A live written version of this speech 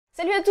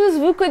Salut à tous,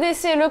 vous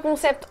connaissez le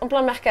concept en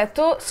plein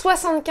mercato,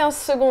 75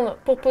 secondes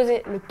pour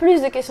poser le plus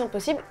de questions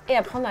possible et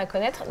apprendre à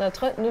connaître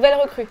notre nouvelle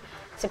recrue.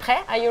 C'est prêt?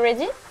 Are you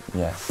ready?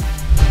 Yes.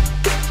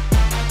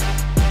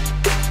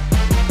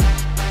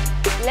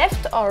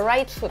 Left or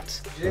right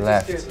foot?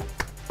 Left.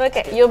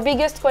 Ok, your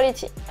biggest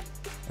quality?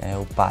 É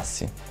o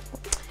passe.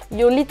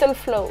 Your little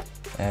flow?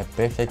 É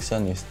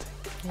perfeccionista.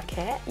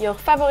 Ok, your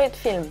favorite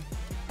film?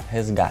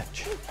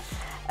 Resgate.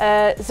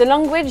 The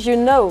language you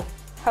know,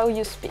 how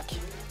you speak?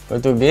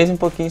 Português e um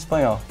pouquinho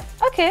espanhol.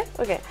 Ok,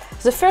 ok.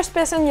 The first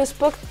person you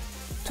spoke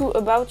to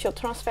about your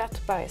transfer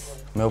to Paris?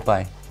 Meu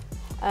pai.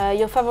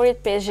 Your favorite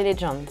PSG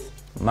legend?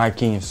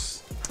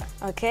 Marquinhos.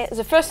 Ok.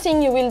 The first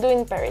thing you will do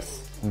in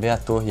Paris? Ver a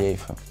Torre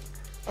Eiffel.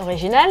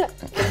 Original.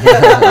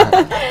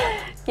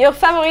 Your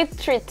favorite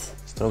treat?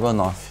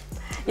 Estrogonofe.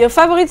 Your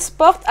favorite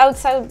sport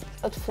outside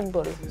of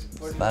football?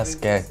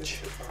 Basquete.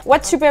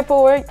 What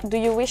superpower do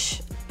you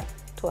wish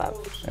to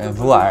have?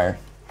 Voar.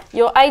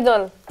 Your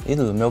idol?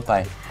 Ídolo, meu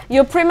pai.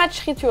 Your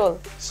pre-match ritual?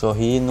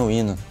 Sorrir no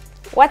hino.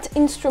 What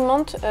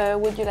instrument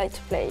would you like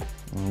to play?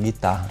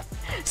 Guitarra.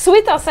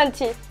 Sweet or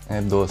salty?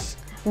 É doce.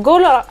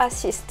 Goal or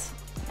assist?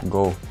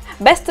 Gol.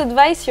 Best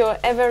advice you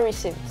ever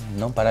received?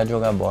 Não parar de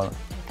jogar bola.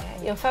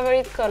 Okay. Your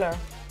favorite color?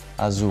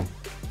 Azul.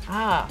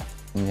 Ah.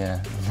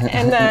 Yeah.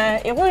 And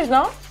et rouge,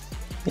 non?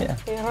 Yeah.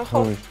 Et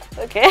rojo. Rouge.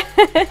 Ok.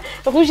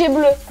 Rouge et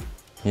bleu.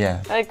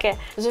 Yeah. Ok.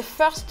 The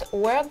first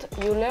word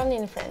you learn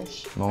in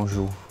French?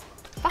 Bonjour.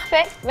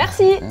 Parfait,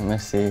 merci.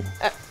 Merci.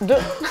 Deux.